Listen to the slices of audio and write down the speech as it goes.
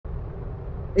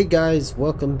Hey guys,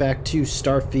 welcome back to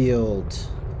Starfield.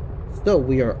 So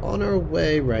we are on our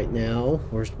way right now.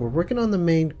 We're working on the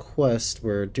main quest.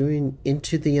 We're doing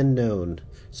Into the Unknown.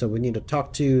 So we need to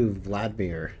talk to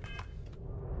Vladimir.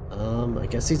 I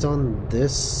guess he's on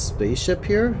this spaceship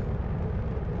here.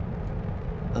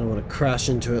 I don't want to crash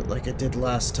into it like I did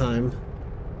last time.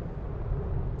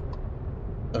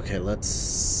 Okay,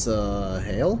 let's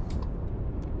hail.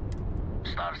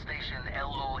 Star Station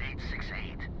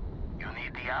LO868. You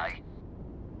need the eye?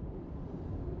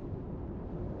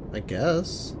 I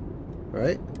guess.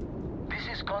 Right? This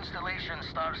is Constellation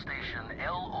Star Station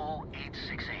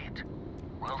LO868.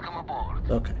 Welcome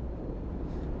aboard. Okay.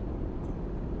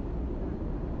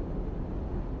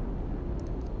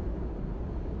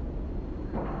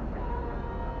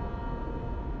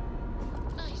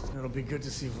 It'll be good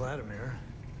to see Vladimir.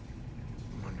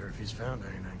 Wonder if he's found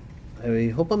anything.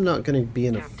 I hope I'm not going to be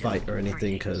in a fight or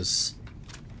anything, because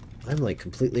I'm like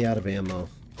completely out of ammo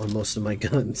on most of my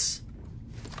guns.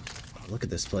 Look at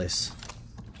this place.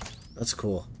 That's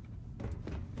cool.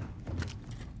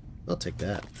 I'll take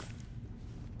that.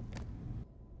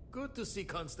 Good to see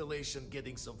Constellation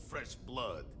getting some fresh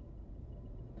blood.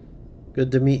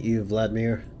 Good to meet you,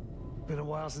 Vladimir. Been a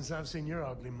while since I've seen your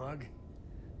ugly mug.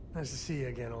 Nice to see you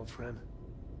again, old friend.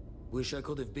 Wish I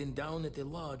could have been down at the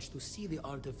lodge to see the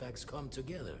artifacts come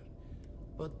together.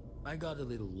 But I got a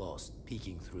little lost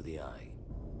peeking through the eye.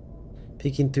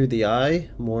 Peeking through the eye?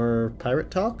 More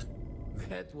pirate talk?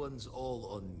 That one's all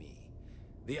on me.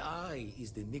 The eye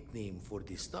is the nickname for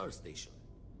the star station.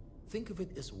 Think of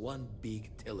it as one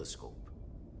big telescope.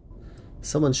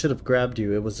 Someone should have grabbed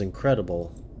you. It was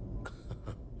incredible.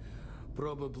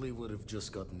 Probably would have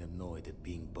just gotten annoyed at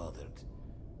being bothered.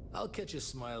 I'll catch a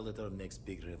smile at our next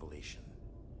big revelation.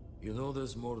 You know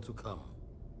there's more to come.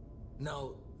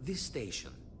 Now, this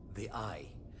station, the Eye,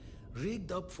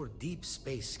 rigged up for deep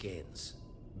space scans.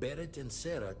 Barrett and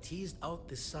Sarah teased out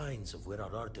the signs of where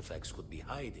our artifacts could be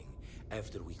hiding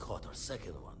after we caught our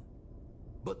second one.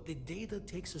 But the data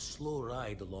takes a slow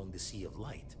ride along the Sea of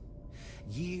Light.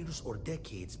 Years or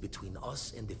decades between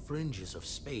us and the fringes of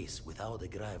space without a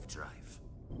grav drive.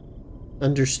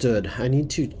 Understood. I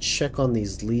need to check on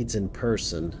these leads in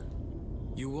person.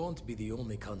 You won't be the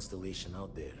only Constellation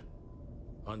out there.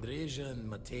 Andreja and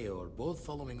Matteo are both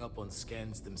following up on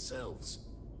scans themselves.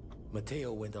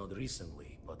 Matteo went out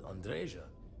recently, but Andreja,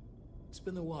 it's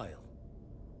been a while.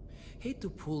 Hate to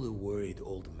pull a worried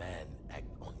old man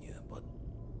act on you, but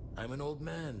I'm an old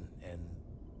man, and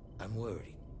I'm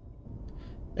worried.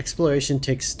 Exploration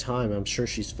takes time. I'm sure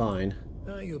she's fine.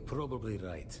 You're probably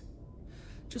right.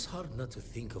 Just hard not to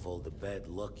think of all the bad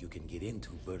luck you can get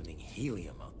into burning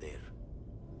helium out there.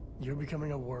 You're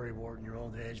becoming a worrywart in your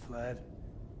old age, Vlad.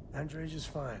 Andreja's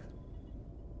fine.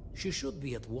 She should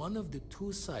be at one of the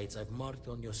two sites I've marked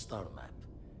on your star map.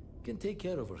 Can take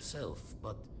care of herself,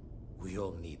 but we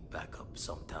all need backup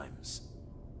sometimes.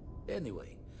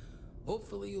 Anyway,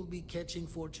 hopefully you'll be catching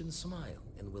Fortune's smile,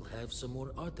 and we'll have some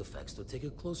more artifacts to take a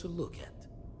closer look at.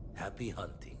 Happy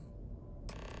hunting.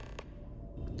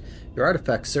 Your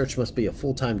artifact search must be a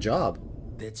full-time job.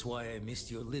 That's why I missed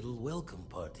your little welcome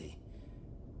party.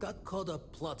 Got caught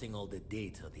up plotting all the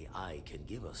data the Eye can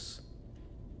give us.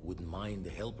 Wouldn't mind the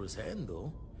helper's hand,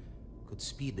 though. Could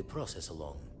speed the process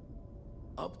along.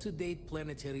 Up-to-date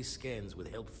planetary scans would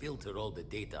help filter all the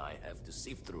data I have to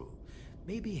sift through.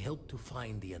 Maybe help to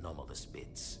find the anomalous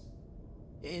bits.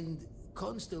 And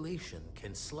Constellation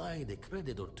can slide a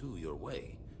credit or two your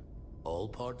way. All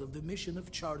part of the mission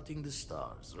of charting the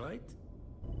stars, right?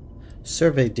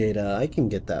 Survey data. I can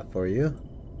get that for you.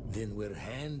 Then we're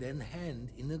hand in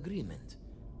hand in agreement.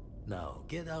 Now,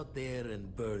 get out there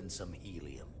and burn some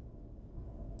helium.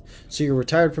 So you're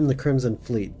retired from the Crimson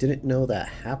Fleet. Didn't know that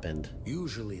happened.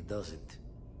 Usually doesn't.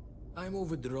 I'm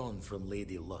overdrawn from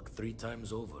Lady Luck 3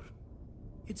 times over.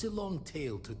 It's a long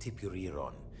tale to tip your ear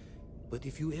on. But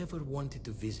if you ever wanted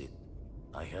to visit,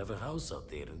 I have a house out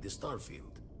there in the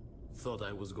Starfield. Thought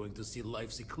I was going to see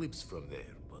life's eclipse from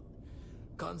there, but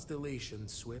Constellation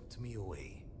swept me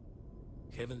away.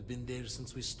 Haven't been there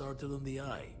since we started on the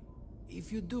Eye.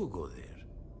 If you do go there,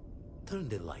 turn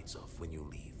the lights off when you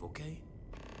leave, okay?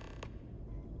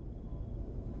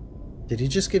 Did he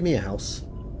just give me a house?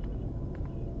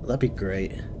 That'd be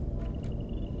great.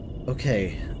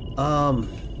 Okay.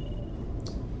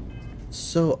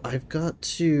 So I've got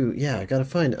to... Yeah, I gotta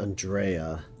find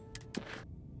Andrea.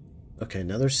 Okay,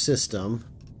 another system.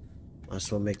 I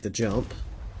just want to make the jump.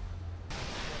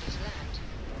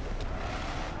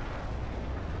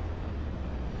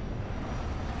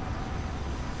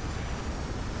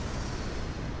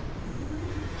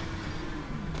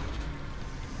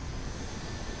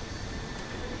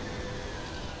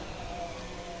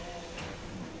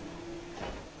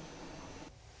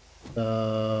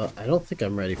 I don't think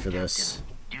I'm ready for this.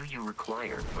 Do you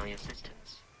require my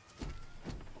assistance?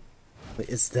 What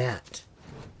is that?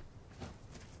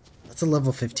 That's a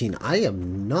level 15. I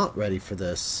am not ready for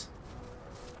this.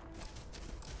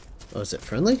 Oh, is it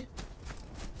friendly?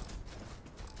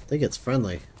 I think it's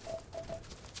friendly.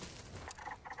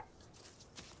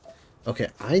 Okay,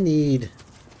 I need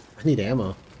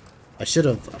ammo. I should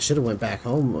have went back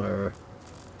home or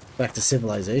back to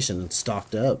civilization and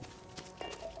stocked up.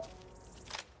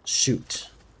 Shoot.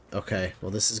 Okay,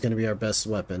 well this is gonna be our best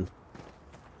weapon.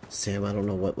 Sam, I don't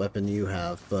know what weapon you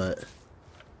have, but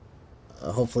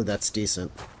hopefully that's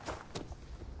decent.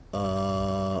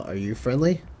 Are you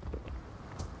friendly?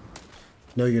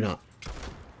 No, you're not.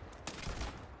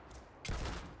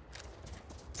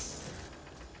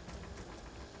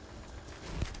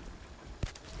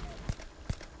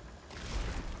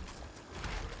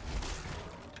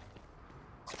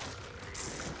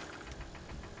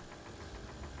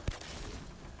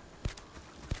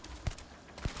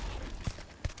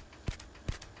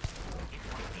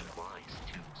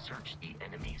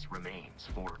 Remains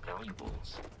for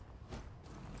valuables.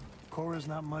 Cora's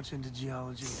not much into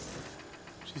geology.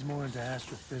 She's more into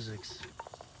astrophysics.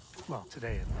 Well,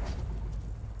 today at least.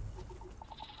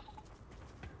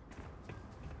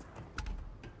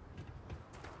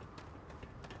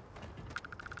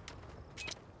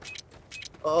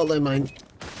 Oh, landmine.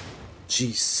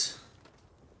 Jeez.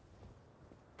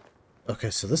 Okay,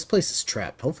 so this place is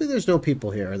trapped. Hopefully there's no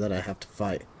people here that I have to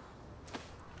fight.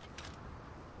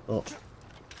 Well,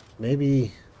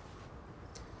 maybe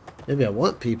I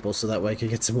want people so that way I can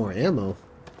get some more ammo.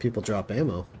 People drop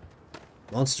ammo.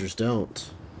 Monsters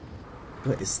don't.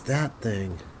 What is that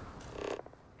thing?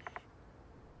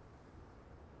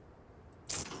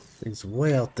 Thing's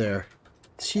way out there.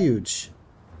 It's huge.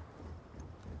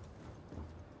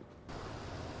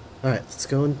 Alright, let's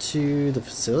go into the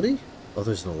facility. Oh,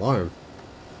 there's an alarm.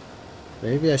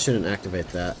 Maybe I shouldn't activate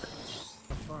that.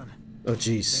 Fun. Oh,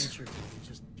 jeez. Nature can be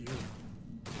just beautiful.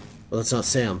 Well, that's not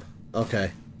Sam.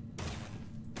 Okay.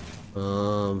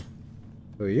 Who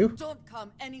are you? Don't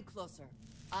come any closer.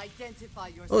 Identify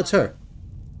yourself. Oh, it's her.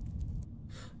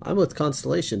 I'm with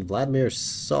Constellation. Vladimir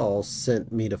Saul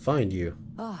sent me to find you.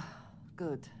 Ah,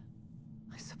 good.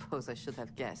 I suppose I should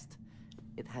have guessed.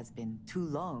 It has been too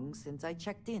long since I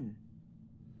checked in.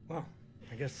 Well,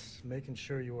 I guess making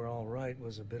sure you were all right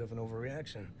was a bit of an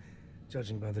overreaction,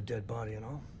 judging by the dead body and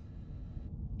all.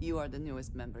 You are the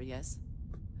newest member, yes?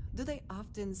 Do they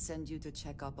often send you to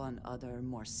check up on other,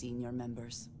 more senior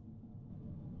members?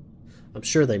 I'm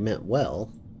sure they meant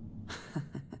well.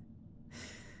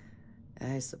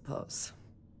 I suppose.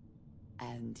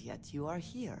 And yet you are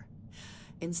here,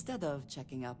 instead of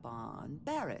checking up on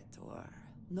Barrett or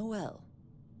Noel.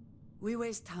 We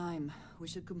waste time. We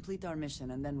should complete our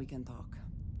mission and then we can talk.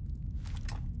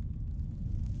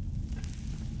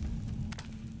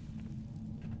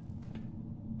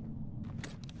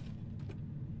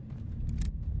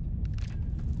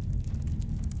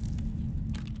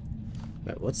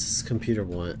 Right, what's this computer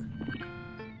want?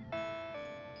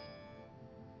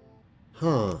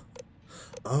 Huh.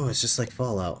 Oh, it's just like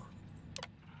Fallout.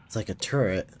 It's like a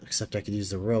turret, except I could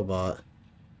use the robot.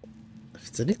 If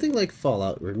it's anything like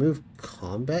Fallout, remove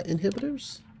combat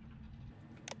inhibitors?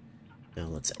 Now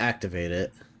let's activate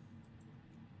it.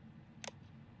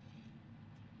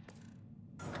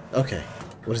 Okay,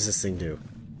 what does this thing do?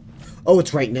 Oh,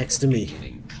 it's right next to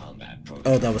me.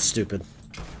 Oh, that was stupid.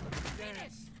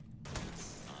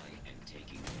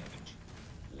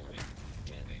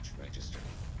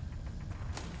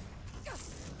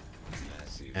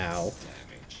 Ow.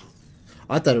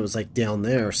 I thought it was like down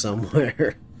there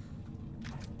somewhere.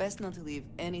 Best not to leave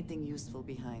anything useful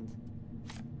behind.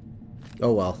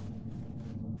 Oh well.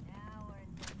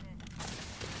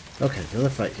 Okay, another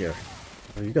fight here.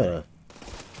 Oh, you got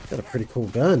a pretty cool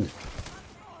gun.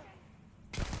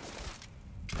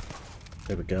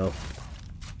 There we go.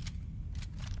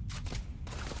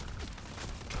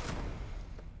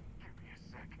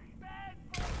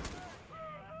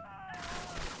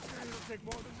 Take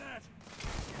more than that.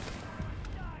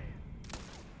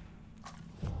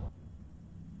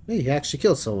 Hey, he actually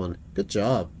killed someone. Good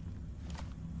job.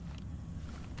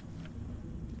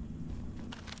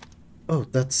 Oh,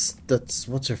 that's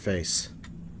what's her face.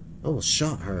 I almost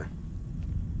shot her.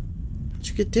 How'd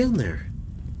you get down there?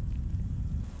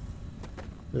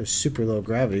 There's super low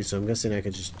gravity, so I'm guessing I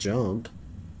could just jump.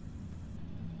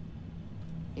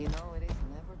 You know, it is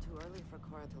never too early for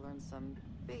Cora to learn some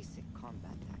basic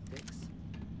combat tactics.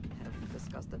 Have you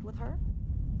discussed it with her?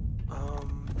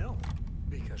 No,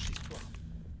 because she's 12.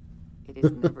 It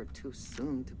is never too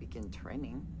soon to begin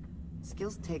training.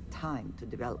 Skills take time to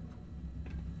develop.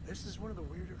 This is one of the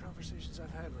weirder conversations I've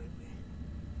had lately.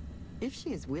 If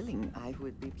she is willing, I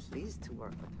would be pleased to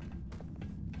work with her.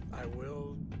 I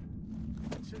will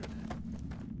consider that.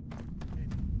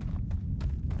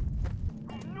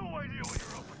 No idea what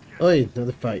you're up against. Oi,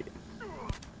 another fight.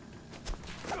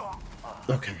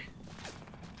 Okay.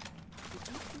 Did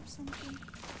you do something?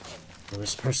 Well,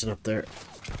 there's a person up there.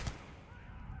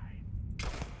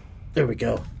 There we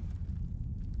go.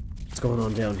 What's going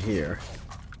on down here?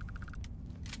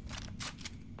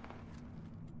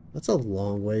 That's a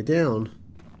long way down.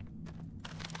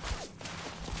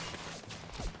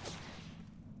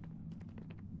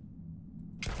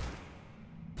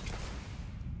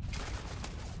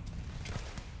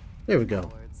 There we go.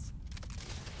 Cowards.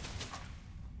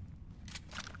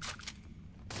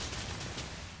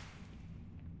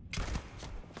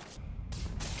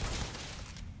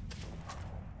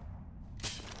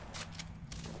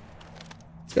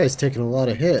 This guy's taking a lot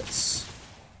of hits.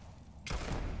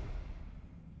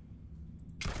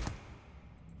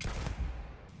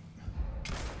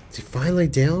 Is he finally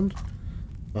down?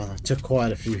 Wow, that took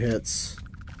quite a few hits.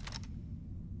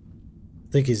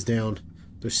 I think he's down.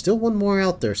 There's still one more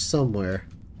out there somewhere.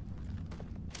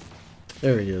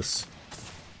 There he is.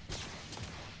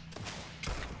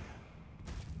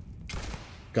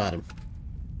 Got him.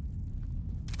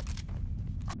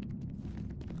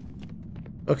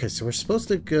 Okay, so we're supposed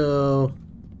to go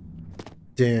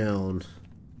down.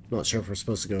 Not sure if we're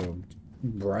supposed to go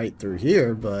right through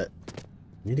here, but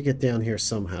we need to get down here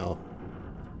somehow.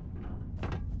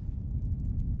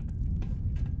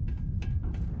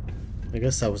 I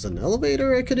guess that was an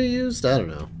elevator I could have used? I don't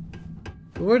know.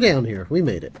 But we're down here. We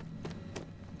made it.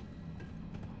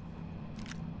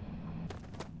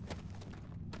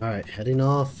 Alright, heading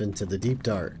off into the deep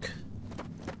dark.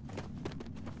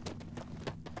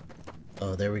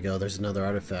 Oh, there we go. There's another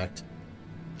artifact.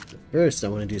 First, I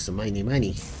want to do some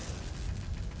money.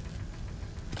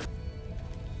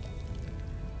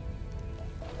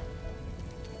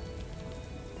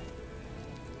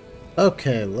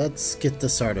 Okay, let's get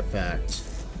this artifact.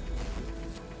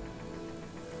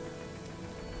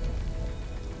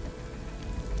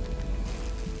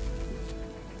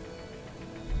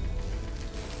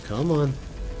 Come on.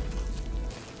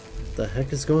 What the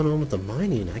heck is going on with the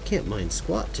mining? I can't mine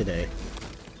squat today.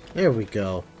 There we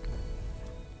go.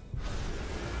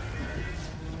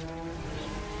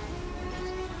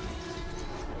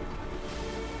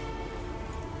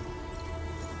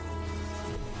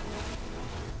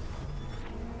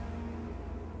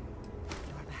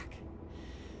 You're back.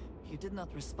 You did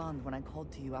not respond when I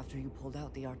called to you after you pulled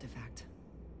out the artifact.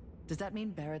 Does that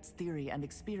mean Barrett's theory and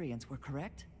experience were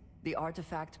correct? The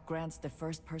artifact grants the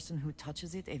first person who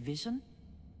touches it a vision?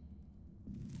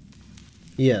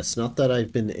 Yes, not that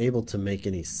I've been able to make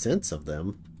any sense of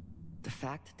them. The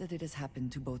fact that it has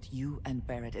happened to both you and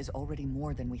Barrett is already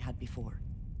more than we had before.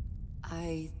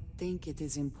 I think it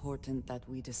is important that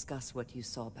we discuss what you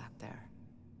saw back there.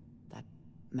 That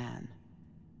man.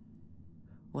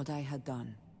 What I had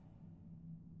done.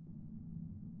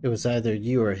 It was either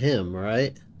you or him,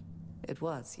 right? It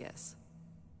was, yes.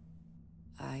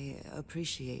 I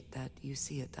appreciate that you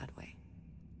see it that way.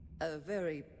 A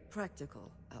very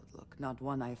practical outlook, not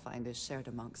one I find is shared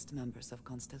amongst members of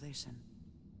Constellation.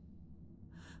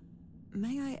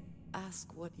 May I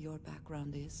ask what your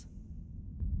background is?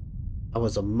 I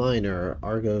was a miner,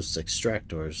 Argos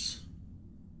Extractors.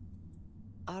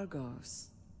 Argos.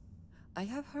 I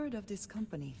have heard of this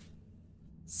company.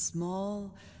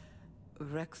 Small,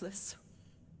 reckless.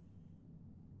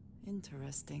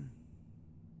 Interesting.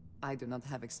 I do not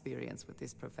have experience with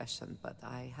this profession, but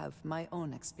I have my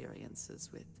own experiences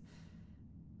with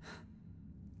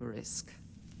risk.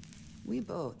 We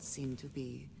both seem to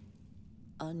be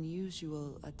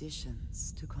unusual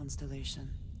additions to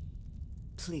Constellation.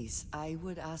 Please, I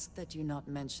would ask that you not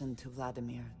mention to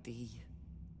Vladimir the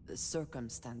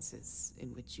circumstances in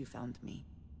which you found me.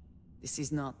 This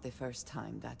is not the first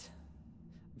time that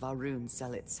Varun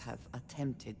zealots have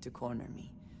attempted to corner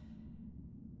me.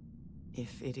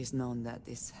 If it is known that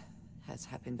this has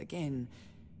happened again,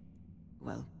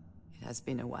 well, it has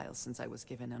been a while since I was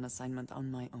given an assignment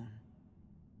on my own.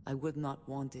 I would not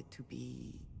want it to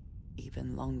be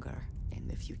even longer in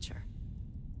the future.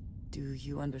 Do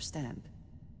you understand?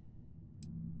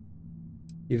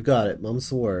 You've got it. Mum's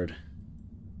the word.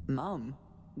 Mom,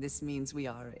 this means we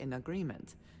are in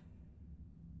agreement.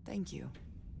 Thank you.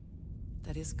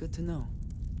 That is good to know.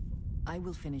 I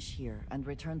will finish here and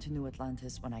return to New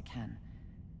Atlantis when I can.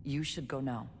 You should go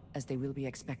now, as they will be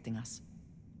expecting us.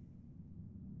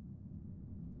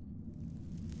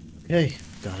 Okay,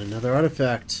 got another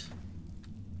artifact.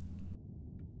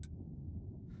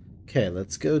 Okay,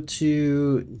 let's go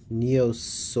to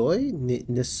Nisoy?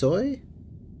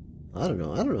 I don't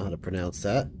know how to pronounce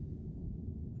that.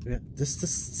 Yeah, this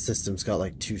system's got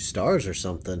like 2 stars or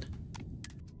something.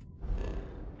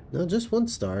 No, just 1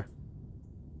 star.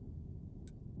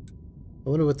 I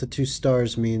wonder what the 2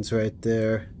 stars means right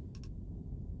there.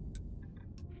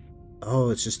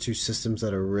 Oh, it's just 2 systems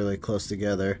that are really close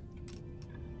together.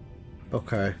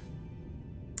 Okay.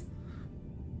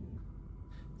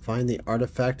 Find the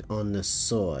artifact on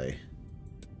Nisoy.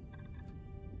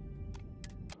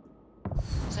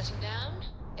 Setting down,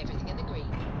 everything in the green.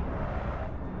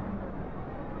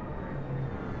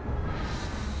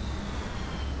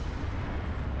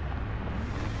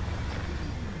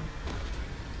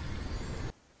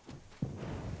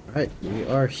 Alright, we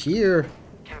are here.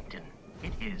 Captain,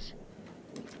 it is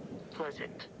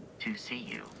pleasant to see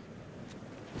you.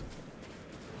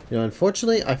 You know,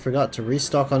 unfortunately, I forgot to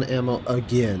restock on ammo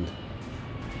again.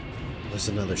 There's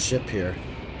another ship here.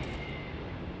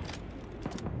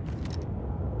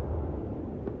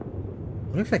 I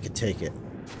wonder if I could take it.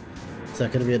 Is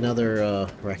that going to be another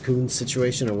raccoon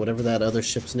situation or whatever that other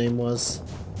ship's name was?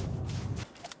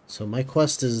 So my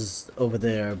quest is over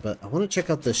there, but I want to check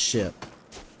out this ship.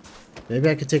 Maybe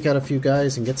I could take out a few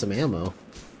guys and get some ammo.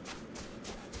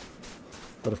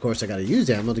 But of course I gotta use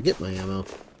ammo to get my ammo.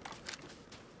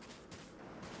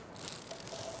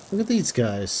 Look at these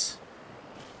guys.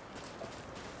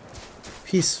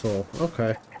 Peaceful.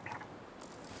 Okay.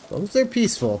 As long as they're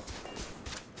peaceful.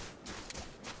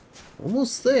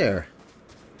 Almost there.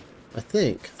 I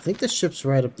think the ship's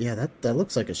right up. Yeah, that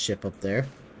looks like a ship up there.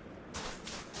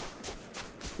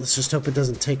 Let's just hope it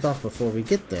doesn't take off before we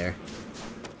get there.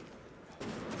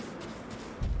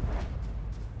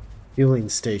 Fueling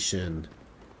station.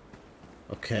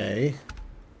 Okay.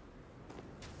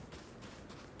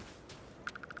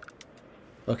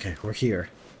 Okay, we're here.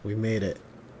 We made it.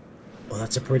 Well,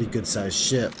 that's a pretty good sized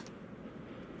ship.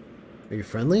 Are you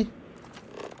friendly?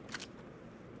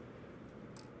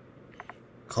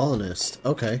 Colonist.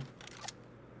 Okay.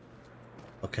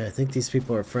 Okay, I think these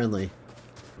people are friendly.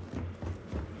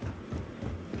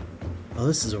 Oh,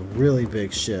 this is a really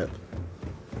big ship.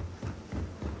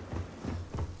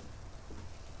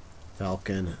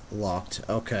 Falcon. Locked.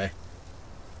 Okay.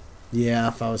 Yeah,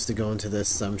 if I was to go into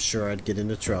this, I'm sure I'd get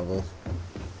into trouble.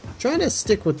 Trying to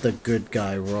stick with the good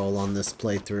guy role on this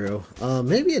playthrough.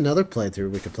 Maybe another playthrough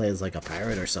we could play as like a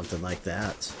pirate or something like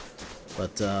that.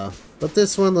 But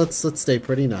this one, let's stay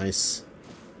pretty nice.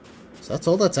 So that's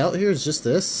all that's out here is just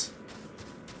this?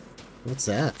 What's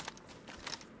that?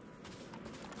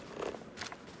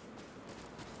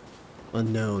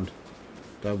 Unknown.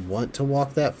 Do I want to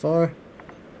walk that far?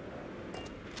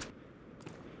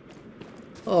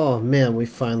 Oh man, we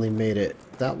finally made it.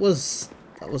 That was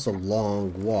a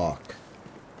long walk.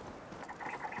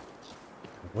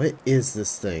 What is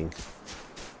this thing?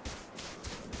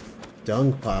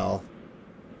 Dung pile.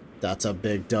 That's a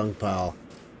big dung pile.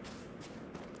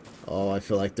 Oh, I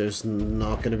feel like there's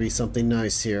not going to be something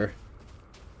nice here.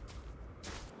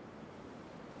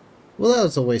 Well, that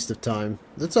was a waste of time.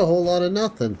 That's a whole lot of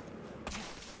nothing.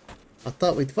 I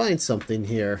thought we'd find something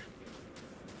here.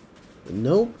 But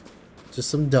nope. Just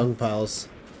some dung piles.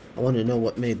 I want to know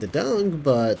what made the dung,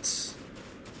 but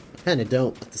I kind of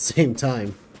don't at the same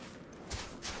time.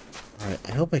 Alright,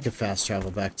 I hope I can fast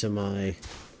travel back to my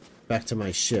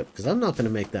ship, because I'm not going to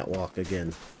make that walk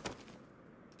again.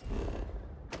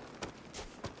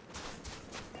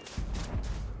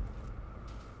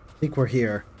 I think we're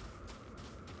here.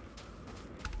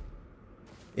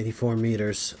 84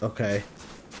 meters. Okay.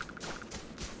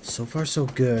 So far so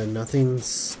good.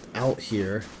 Nothing's out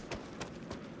here.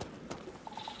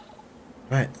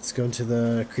 Alright, let's go into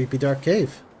the creepy dark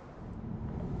cave.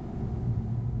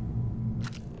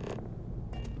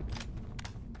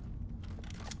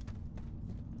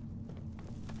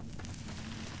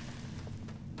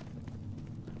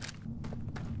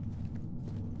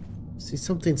 See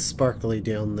something sparkly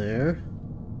down there.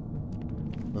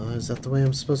 Is that the way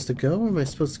I'm supposed to go, or am I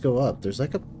supposed to go up? There's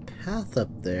like a path up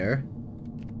there.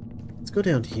 Let's go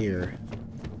down here.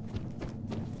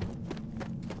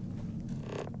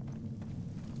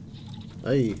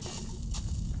 Hey.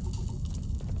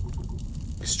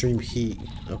 Extreme heat.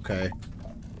 Okay.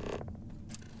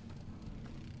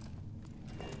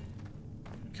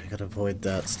 I gotta avoid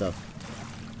that stuff.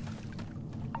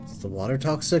 Is the water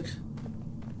toxic?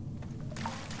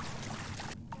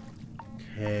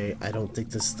 Okay, I don't think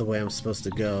this is the way I'm supposed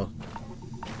to go.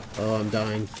 Oh, I'm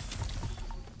dying.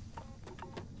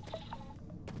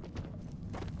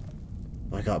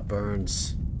 I got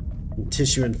burns. And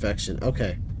tissue infection.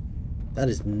 Okay. That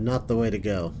is not the way to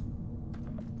go.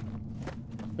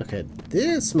 Okay,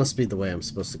 this must be the way I'm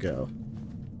supposed to go.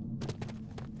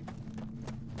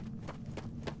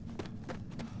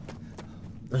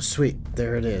 Oh, sweet.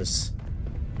 There it is.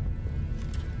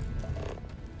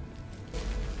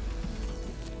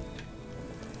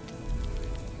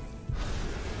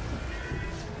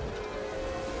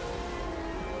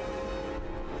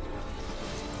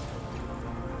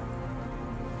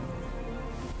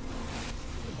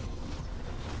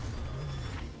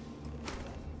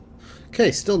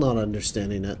 Okay, still not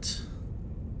understanding it.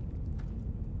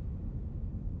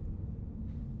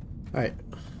 Alright,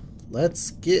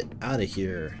 let's get out of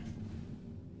here.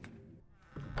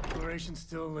 Exploration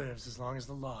still lives as long as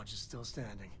the lodge is still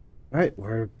standing. Alright,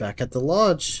 we're back at the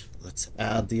lodge. Let's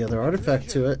add the other artifact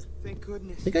to it. Thank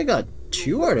goodness. I think I got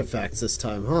 2 artifacts this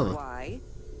time, huh? Why?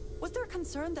 Was there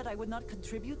concern that I would not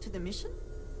contribute to the mission?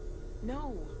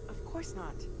 No, of course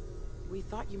not. We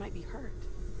thought you might be hurt.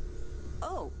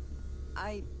 Oh,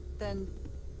 then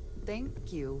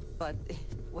thank you, but it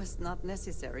was not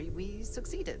necessary. We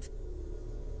succeeded.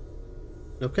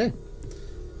 Okay.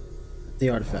 The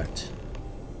artifact.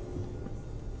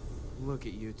 Look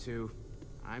at you two.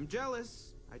 I'm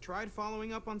jealous. I tried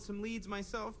following up on some leads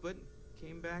myself, but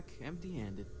came back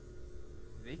empty-handed.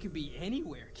 They could be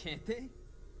anywhere, can't they?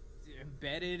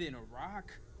 Embedded in a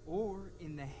rock, or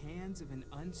in the hands of an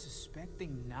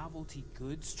unsuspecting novelty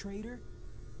goods trader?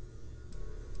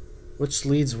 Which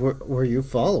leads were you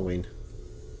following?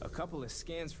 A couple of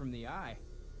scans from the eye.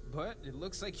 But it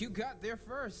looks like you got there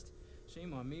first.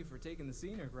 Shame on me for taking the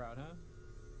scenic route, huh?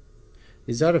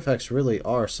 These artifacts really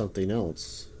are something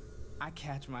else. I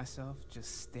catch myself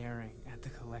just staring at the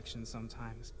collection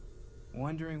sometimes,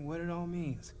 wondering what it all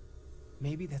means.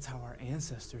 Maybe that's how our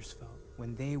ancestors felt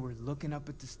when they were looking up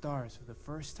at the stars for the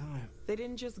first time. They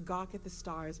didn't just gawk at the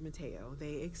stars, Mateo.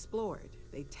 They explored.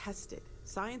 They tested.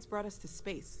 Science brought us to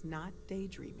space, not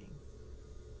daydreaming.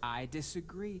 I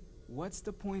disagree. What's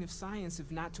the point of science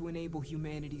if not to enable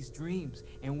humanity's dreams?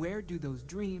 And where do those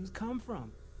dreams come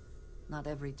from? Not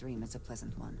every dream is a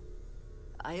pleasant one.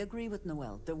 I agree with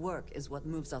Noel. The work is what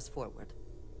moves us forward.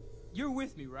 You're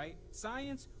with me, right?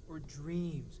 Science or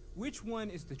dreams? Which one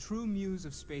is the true muse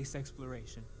of space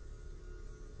exploration?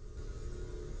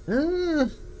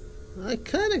 I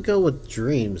kind of go with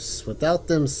dreams. Without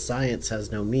them, science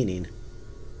has no meaning.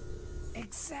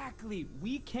 Exactly.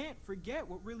 We can't forget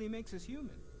what really makes us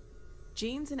human.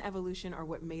 Genes and evolution are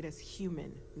what made us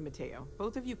human, Mateo.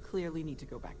 Both of you clearly need to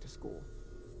go back to school.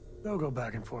 They'll go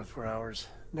back and forth for hours.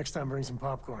 Next time, bring some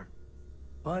popcorn.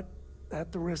 But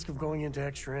at the risk of going into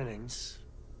extra innings,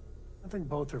 I think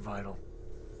both are vital.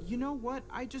 You know what?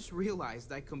 I just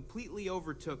realized I completely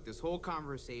overtook this whole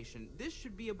conversation. This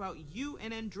should be about you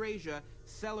and Andrasia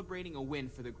celebrating a win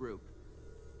for the group.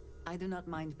 I do not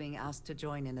mind being asked to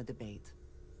join in a debate.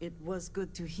 It was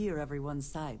good to hear everyone's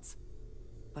sides.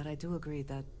 But I do agree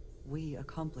that we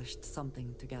accomplished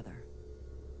something together.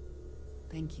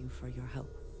 Thank you for your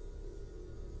help.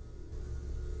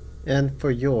 And for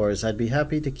yours, I'd be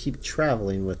happy to keep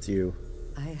traveling with you.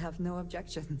 I have no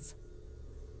objections.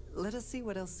 Let us see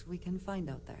what else we can find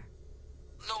out there.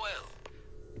 Noel,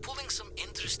 pulling some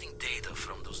interesting data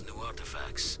from those new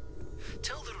artifacts.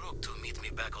 Tell the Rook to meet me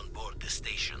back on board the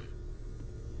station.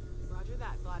 Roger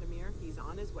that, Vladimir. He's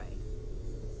on his way.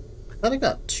 I thought I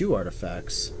got 2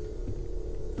 artifacts.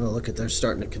 Oh, look at, they're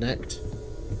starting to connect.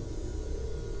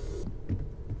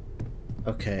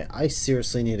 Okay, I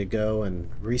seriously need to go and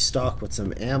restock with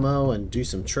some ammo and do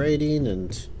some trading.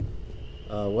 And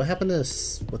what happened to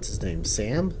what's his name,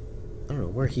 Sam? I don't know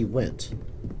where he went.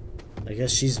 I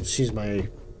guess she's my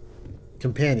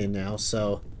companion now,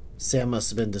 so Sam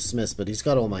must have been dismissed, but he's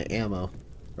got all my ammo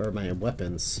or my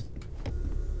weapons.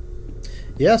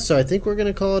 Yeah, so I think we're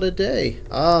gonna call it a day.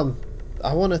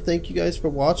 I want to thank you guys for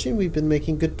watching. We've been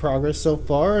making good progress so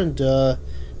far, and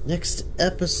next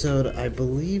episode, I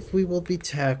believe we will be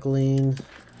tackling...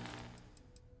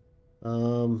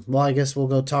 well, I guess we'll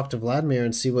go talk to Vladimir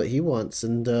and see what he wants,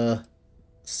 and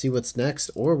see what's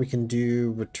next. Or we can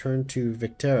do Return to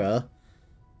Victera.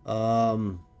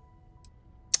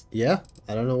 Yeah,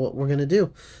 I don't know what we're gonna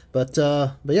do. But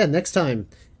yeah, next time.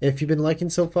 If you've been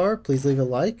liking so far, please leave a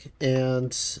like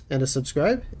and a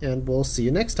subscribe, and we'll see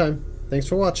you next time. Thanks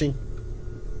for watching.